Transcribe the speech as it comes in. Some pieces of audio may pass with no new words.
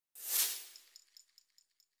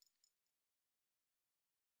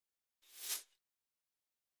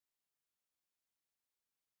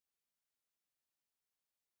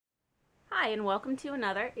Hi, and welcome to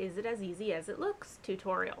another Is It As Easy As It Looks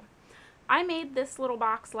tutorial. I made this little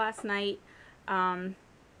box last night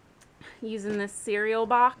using this cereal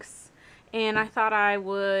box, and I thought I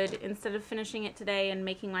would, instead of finishing it today and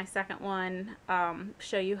making my second one,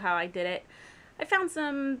 show you how I did it. I found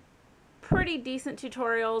some pretty decent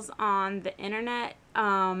tutorials on the internet,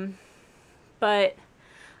 but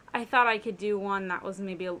I thought I could do one that was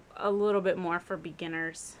maybe a little bit more for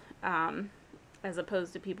beginners, as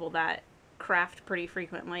opposed to people that craft pretty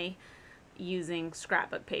frequently using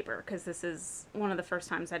scrapbook paper, because this is one of the first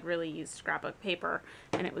times I'd really used scrapbook paper,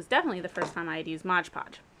 and it was definitely the first time I had used Mod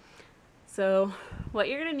Podge. So what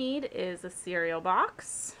you're going to need is a cereal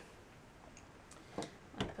box. Let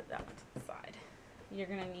me put that one to the side. You're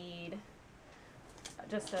going to need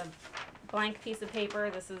just a blank piece of paper.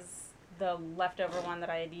 This is the leftover one that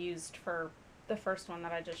I had used for the first one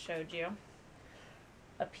that I just showed you.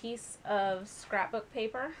 A piece of scrapbook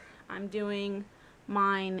paper. I'm doing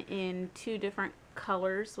mine in two different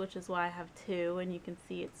colors, which is why I have two, and you can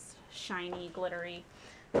see it's shiny, glittery.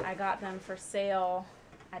 I got them for sale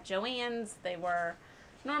at Joann's. They were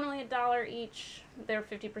normally $1 each. They're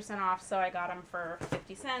 50% off, so I got them for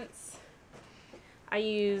 50 cents. I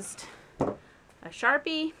used a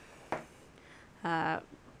Sharpie,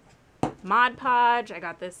 Mod Podge. I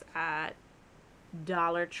got this at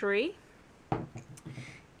Dollar Tree.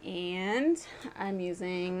 And I'm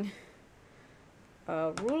using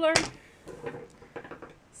a ruler,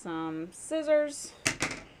 some scissors,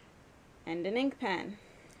 and an ink pen.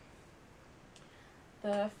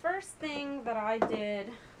 The first thing that I did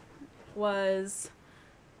was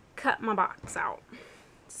cut my box out.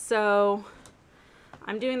 So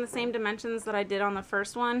I'm doing the same dimensions that I did on the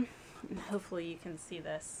first one, and hopefully you can see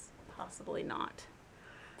this, possibly not.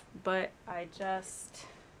 But I just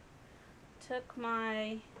took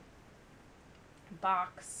my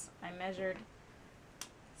box, I measured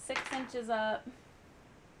 6 inches up,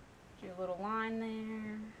 drew a little line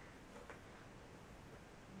there,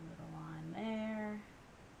 a little line there,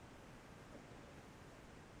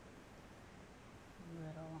 a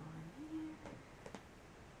little line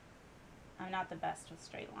there. I'm not the best with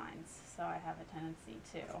straight lines, so I have a tendency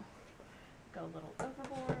to go a little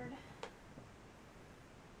overboard,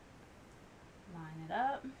 line it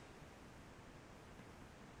up.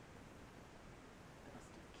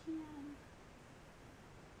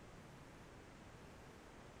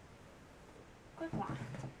 Quick line.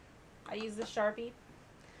 I use the Sharpie.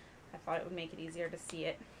 I thought it would make it easier to see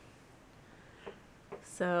it.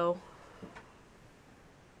 So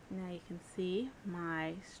now you can see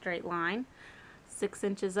my straight line, 6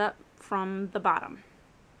 inches up from the bottom.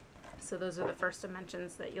 So those are the first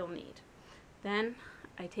dimensions that you'll need. Then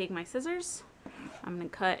I take my scissors. I'm going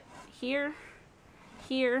to cut here,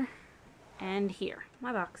 here, and here.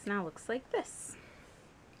 My box now looks like this.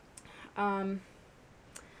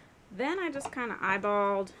 Then I just kind of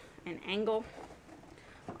eyeballed an angle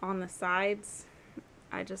on the sides.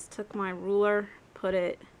 I just took my ruler, put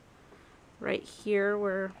it right here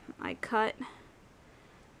where I cut,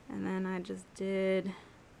 and then I just did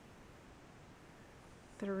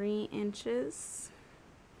 3 inches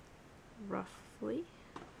roughly.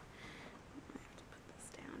 I have to put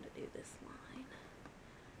this down to do this line.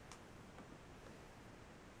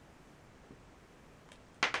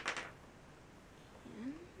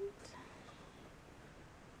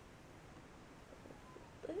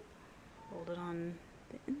 Hold it on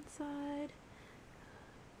the inside,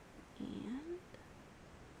 and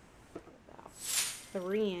about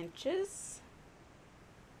 3 inches,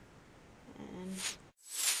 and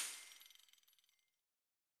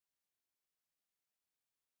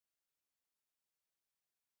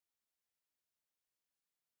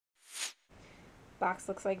box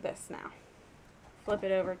looks like this now. Flip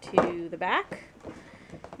it over to the back,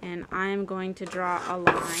 and I'm going to draw a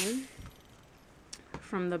line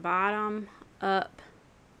from the bottom up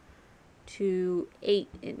to 8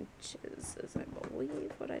 inches, as I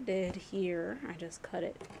believe what I did here. I just cut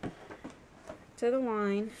it to the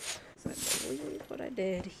line. So I believe what I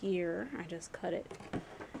did here, I just cut it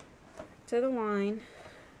to the line,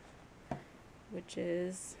 which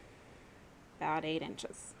is about 8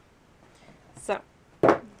 inches. So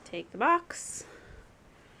take the box,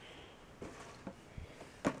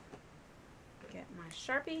 get my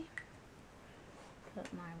Sharpie,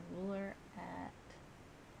 put my ruler at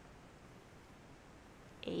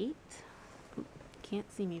 8. Can't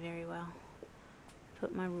see me very well.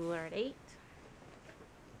 Put my ruler at 8.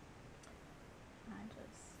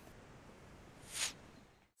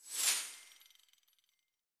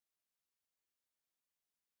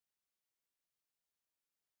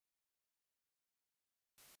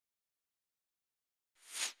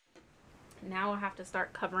 Now we'll have to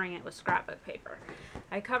start covering it with scrapbook paper.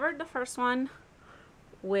 I covered the first one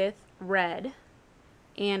with red,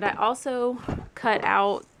 and I also cut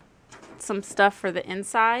out some stuff for the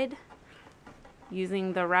inside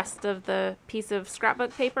using the rest of the piece of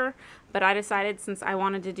scrapbook paper, but I decided since I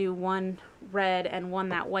wanted to do one red and one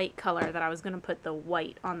that white color that I was going to put the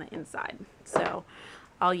white on the inside. So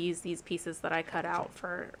I'll use these pieces that I cut out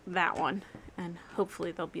for that one, and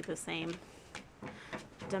hopefully they'll be the same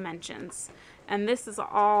dimensions. And this is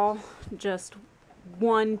all just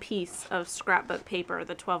one piece of scrapbook paper,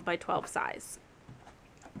 the 12 by 12 size.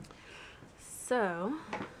 So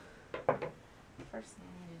first thing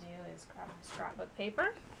I need to do is grab my scrapbook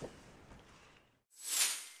paper.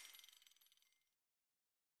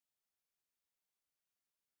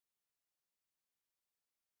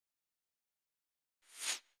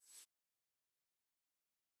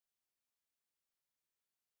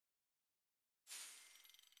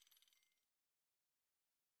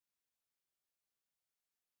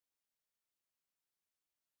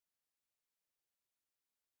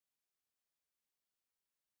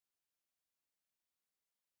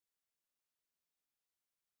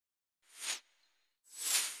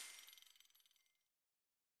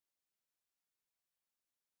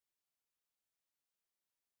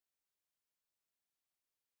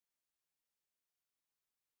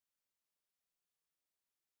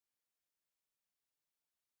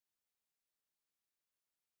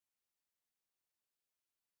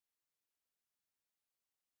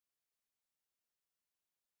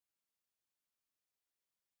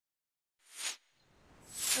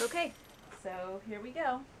 Okay, so here we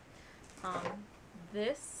go.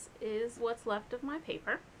 This is what's left of my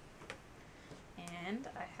paper, and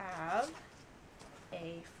I have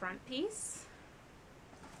a front piece,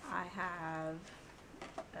 I have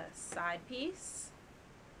a side piece,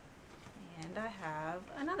 and I have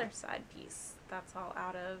another side piece. That's all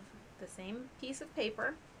out of the same piece of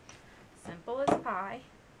paper, simple as pie.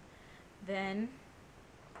 Then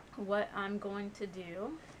what I'm going to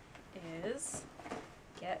do is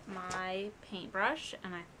get my paintbrush,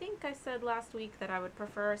 and I think I said last week that I would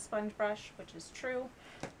prefer a sponge brush, which is true,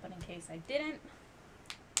 but in case I didn't,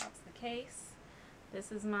 that's the case.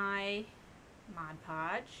 This is my Mod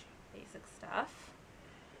Podge, basic stuff.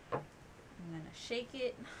 I'm going to shake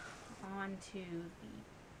it onto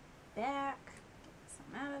the back, get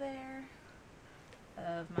some out of there,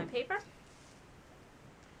 of my paper.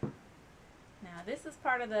 Now this is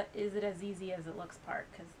part of the is it as easy as it looks part,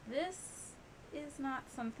 because this is not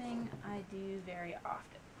something I do very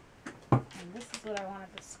often. And this is what I wanted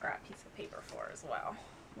the scrap piece of paper for as well,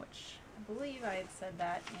 which I believe I had said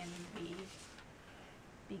that in the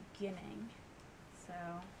beginning. So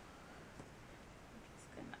I'm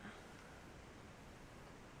just gonna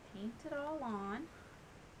paint it all on.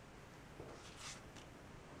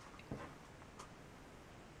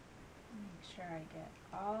 Make sure I get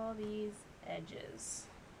all these edges.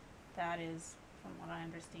 That is, from what I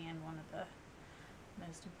understand, one of the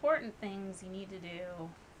most important things you need to do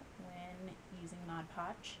when using Mod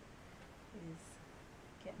Podge is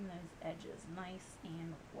getting those edges nice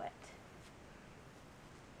and wet.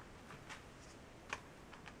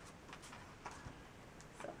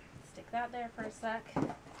 So stick that there for a sec.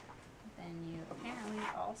 Then you apparently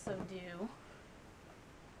also do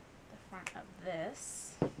the front of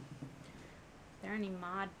this. If there are any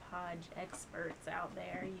Mod Podge experts out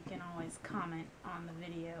there, you can always comment on the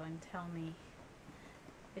video and tell me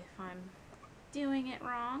if I'm doing it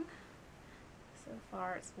wrong. So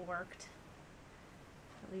far it's worked.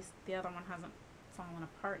 At least the other one hasn't fallen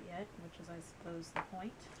apart yet, which is I suppose the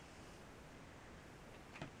point.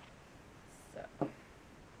 So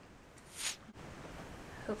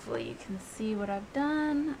hopefully you can see what I've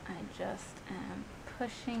done. I just am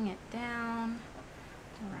pushing it down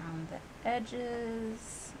around the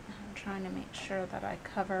edges. I'm trying to make sure that I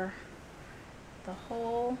cover the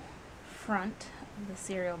whole front of the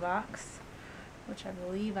cereal box, which I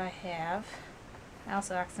believe I have. I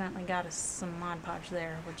also accidentally got some Mod Podge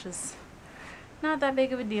there, which is not that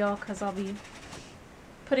big of a deal because I'll be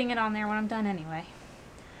putting it on there when I'm done anyway.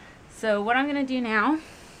 So what I'm going to do now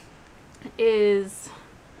is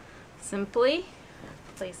simply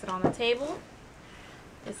place it on the table.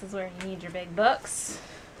 This is where you need your big books.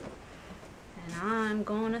 And I'm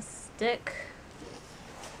going to stick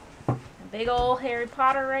a big old Harry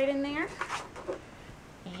Potter right in there.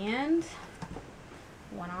 And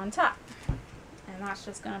one on top. And that's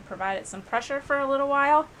just going to provide it some pressure for a little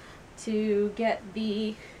while to get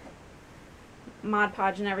the Mod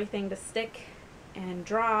Podge and everything to stick and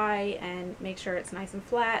dry and make sure it's nice and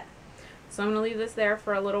flat. So I'm going to leave this there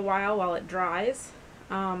for a little while it dries.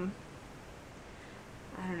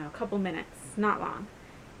 I don't know, a couple minutes, not long.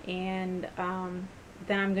 And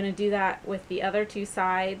then I'm going to do that with the other two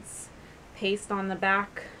sides. Paste on the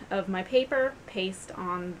back of my paper, paste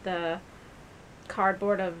on the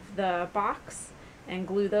cardboard of the box, and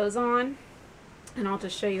glue those on. And I'll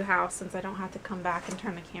just show you how, since I don't have to come back and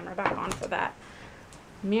turn the camera back on for that.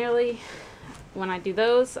 Merely, when I do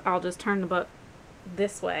those, I'll just turn the book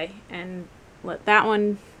this way and let that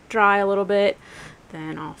one dry a little bit.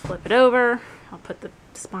 Then I'll flip it over. I'll put the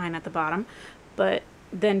spine at the bottom, but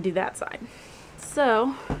then do that side.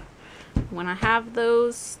 So when I have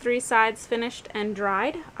those three sides finished and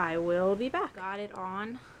dried, I will be back. Got it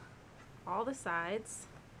on all the sides.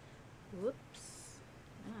 Whoops,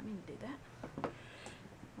 I didn't mean to do that.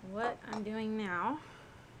 What I'm doing now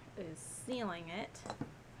is sealing it.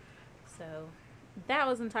 So that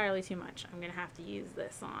was entirely too much. I'm gonna have to use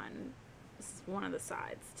this on one of the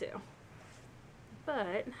sides too.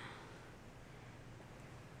 But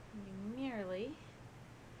you merely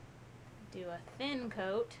do a thin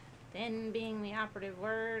coat, thin being the operative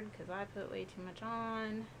word because I put way too much on,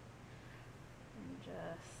 and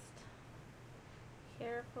just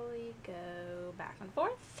carefully go back and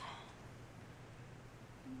forth.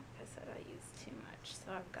 Like I said, I used too much,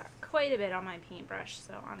 so I've got quite a bit on my paintbrush,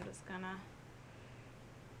 so I'm just gonna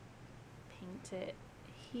paint it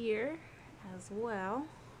here as well.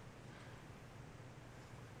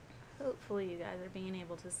 Hopefully you guys are being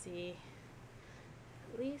able to see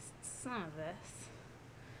at least some of this.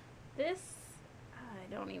 This,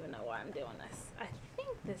 I don't even know why I'm doing this. I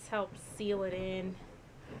think this helps seal it in,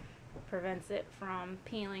 prevents it from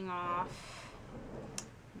peeling off.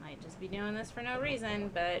 Might just be doing this for no reason,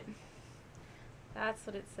 but that's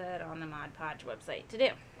what it said on the Mod Podge website to do.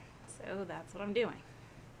 So that's what I'm doing.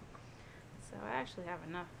 So I actually have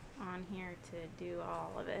enough on here to do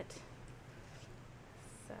all of it.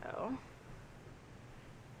 So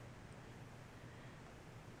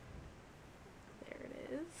there it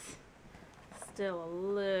is. Still a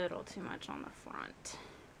little too much on the front.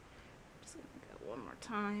 Just gonna go one more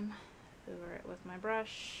time over it with my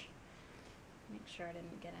brush. Make sure I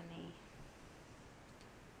didn't get anything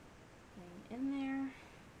in there.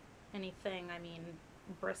 Anything, I mean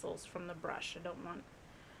bristles from the brush. I don't want,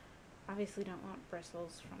 obviously don't want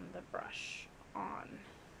bristles from the brush on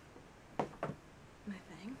my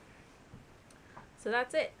thing. So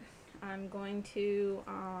that's it. I'm going to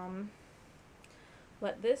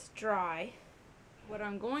let this dry. What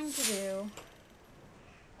I'm going to do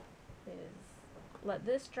is let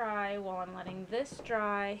this dry. While I'm letting this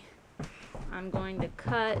dry, I'm going to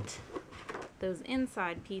cut those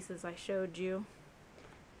inside pieces I showed you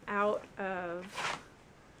out of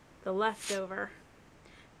the leftover,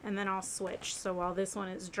 and then I'll switch. So while this one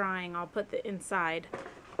is drying, I'll put the inside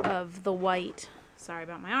of the white, sorry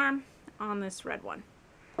about my arm, on this red one.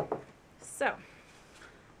 So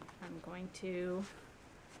I'm going to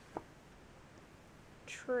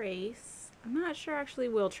trace. I'm not sure I actually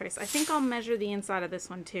will trace. I think I'll measure the inside of this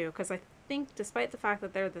one too, because I think despite the fact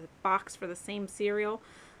that they're the box for the same cereal,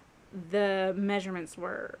 the measurements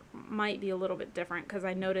might be a little bit different, because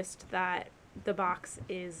I noticed that the box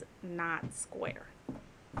is not square.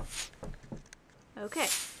 Okay,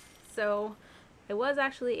 so I was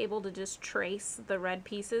actually able to just trace the red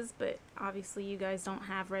pieces, but obviously you guys don't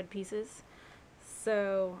have red pieces.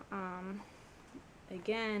 So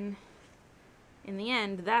again, in the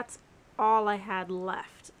end, that's all I had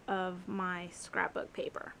left of my scrapbook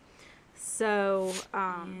paper. So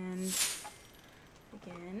and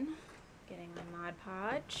again, getting my Mod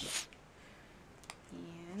Podge,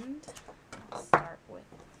 and I'll start with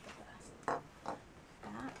the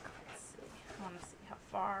back. Let's see, I want to see how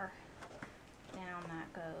far down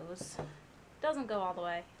that goes. Doesn't go all the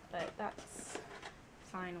way, but that's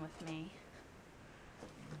fine with me.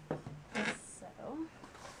 So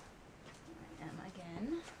I am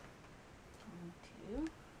again going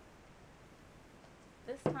to,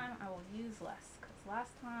 this time I will use less, because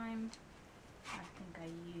last time I think I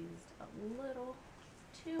used a little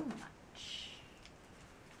too much.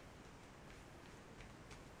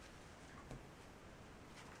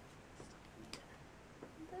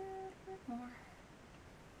 A little bit more.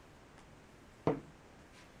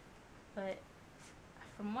 But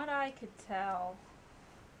from what I could tell,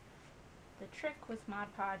 the trick with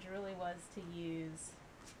Mod Podge really was to use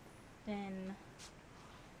thin,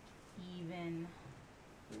 even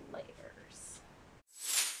layers.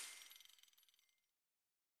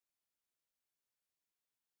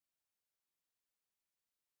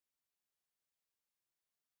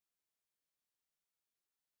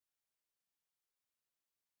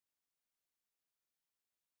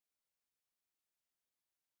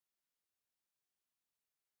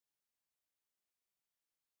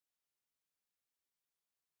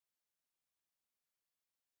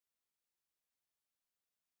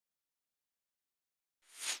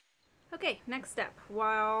 Okay, next step.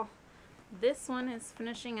 While this one is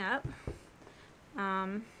finishing up,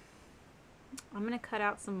 I'm going to cut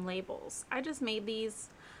out some labels. I just made these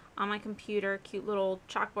on my computer, cute little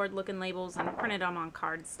chalkboard looking labels, and printed them on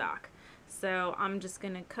cardstock. So I'm just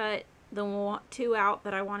going to cut the 2 out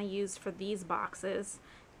that I want to use for these boxes,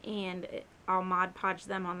 and I'll Mod Podge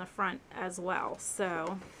them on the front as well.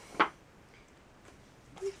 So I'm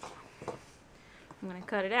going to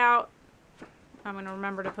cut it out. I'm going to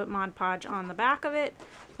remember to put Mod Podge on the back of it,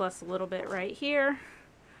 plus a little bit right here,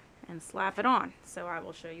 and slap it on. So I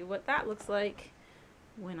will show you what that looks like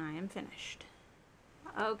when I am finished.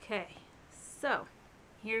 Okay, so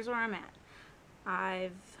here's where I'm at.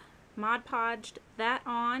 I've Mod Podged that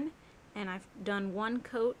on, and I've done 1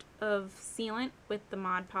 coat of sealant with the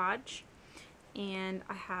Mod Podge, and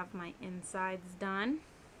I have my insides done.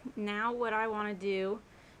 Now what I want to do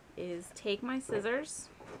is take my scissors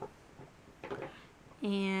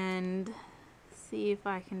and see if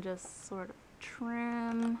I can just sort of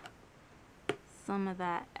trim some of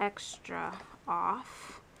that extra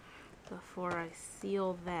off before I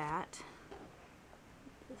seal that.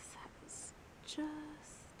 This has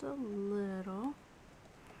just a little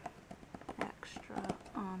extra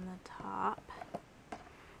on the top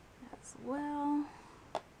as well.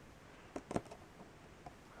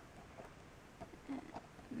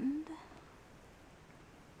 And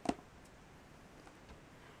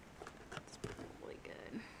that's probably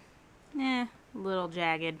good. A little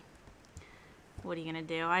jagged. What are you gonna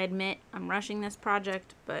do? I admit I'm rushing this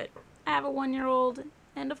project, but I have a 1-year-old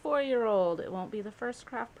and a 4-year-old. It won't be the first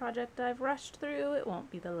craft project I've rushed through. It won't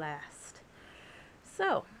be the last.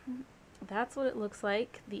 So that's what it looks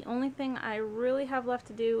like. The only thing I really have left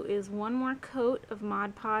to do is 1 more coat of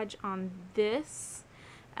Mod Podge on this,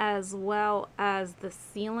 as well as the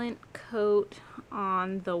sealant coat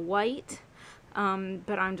on the white.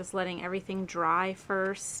 But I'm just letting everything dry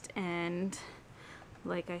first, and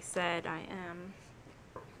like I said, I am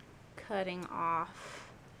cutting off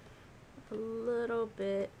a little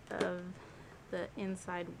bit of the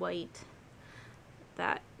inside white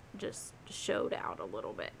that just showed out a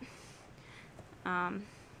little bit.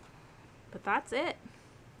 But that's it.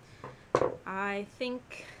 I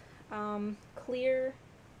think clear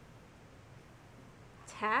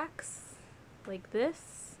tacks like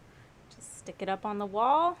this, just stick it up on the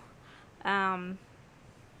wall. I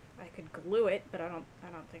could glue it, but I don't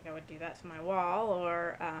think I would do that to my wall,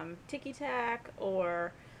 or ticky tack,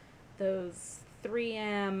 or those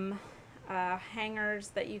 3M hangers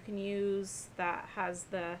that you can use that has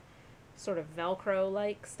the sort of Velcro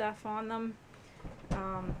like stuff on them.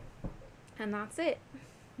 And that's it.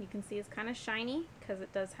 You can see it's kind of shiny because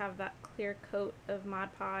it does have that clear coat of Mod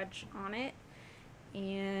Podge on it,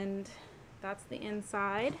 and that's the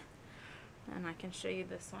inside. And I can show you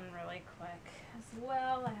this one really quick as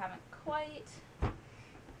well. I haven't quite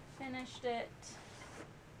finished it.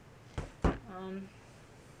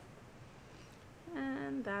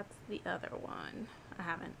 And that's the other one. I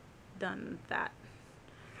haven't done that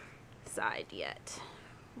side yet,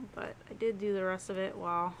 but I did do the rest of it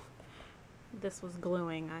while this was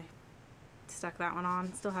gluing. I stuck that one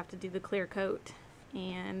on. Still have to do the clear coat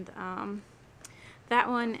and that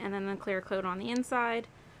one, and then the clear coat on the inside.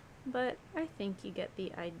 But I think you get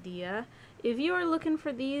the idea. If you are looking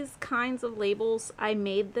for these kinds of labels, I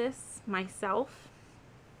made this myself.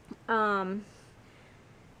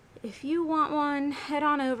 If you want one, head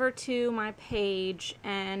on over to my page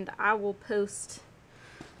and I will post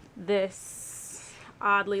this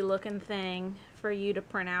oddly looking thing for you to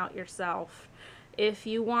print out yourself. If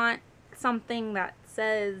you want something that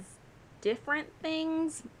says different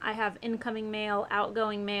things, I have incoming mail,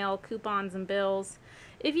 outgoing mail, coupons, and bills.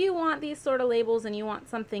 If you want these sort of labels and you want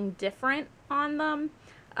something different on them,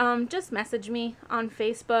 just message me on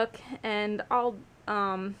Facebook and I'll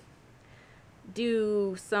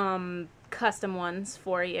do some custom ones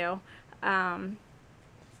for you.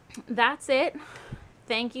 That's it.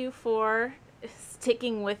 Thank you for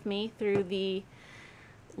sticking with me through the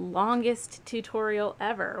longest tutorial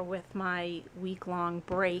ever with my week-long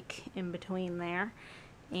break in between there.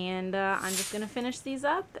 And I'm just going to finish these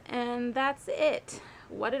up, and that's it.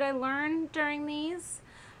 What did I learn during these?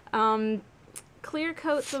 Clear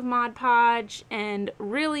coats of Mod Podge, and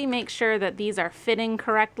really make sure that these are fitting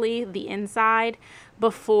correctly, the inside,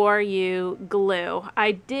 before you glue.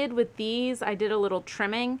 I did with these, I did a little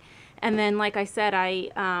trimming, and then like I said,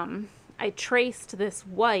 I traced this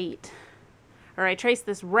white, or I traced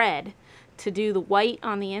this red to do the white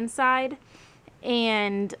on the inside,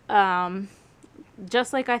 and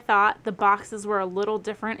just like I thought, the boxes were a little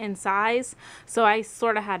different in size, so I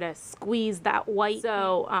sort of had to squeeze that white.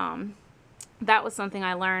 So that was something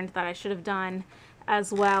I learned that I should have done,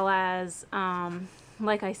 as well as,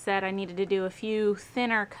 like I said, I needed to do a few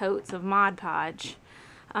thinner coats of Mod Podge.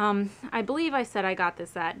 I believe I said I got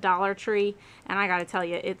this at Dollar Tree, and I gotta tell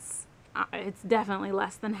you, it's definitely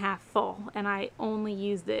less than half full, and I only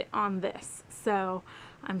used it on this, so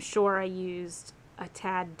I'm sure I used a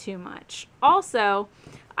tad too much. Also,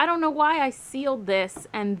 I don't know why I sealed this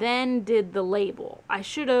and then did the label. I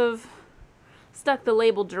should have stuck the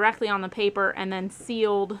label directly on the paper and then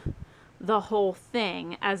sealed the whole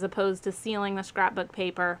thing, as opposed to sealing the scrapbook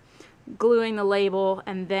paper, gluing the label,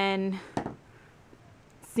 and then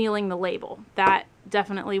sealing the label. That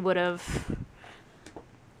definitely would have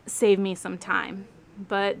saved me some time.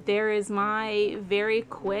 But there is my very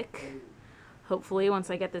quick, hopefully once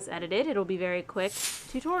I get this edited, it'll be very quick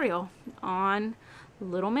tutorial on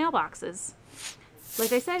little mailboxes.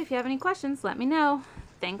 Like I said, if you have any questions, let me know.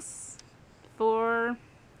 Thanks for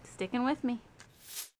sticking with me.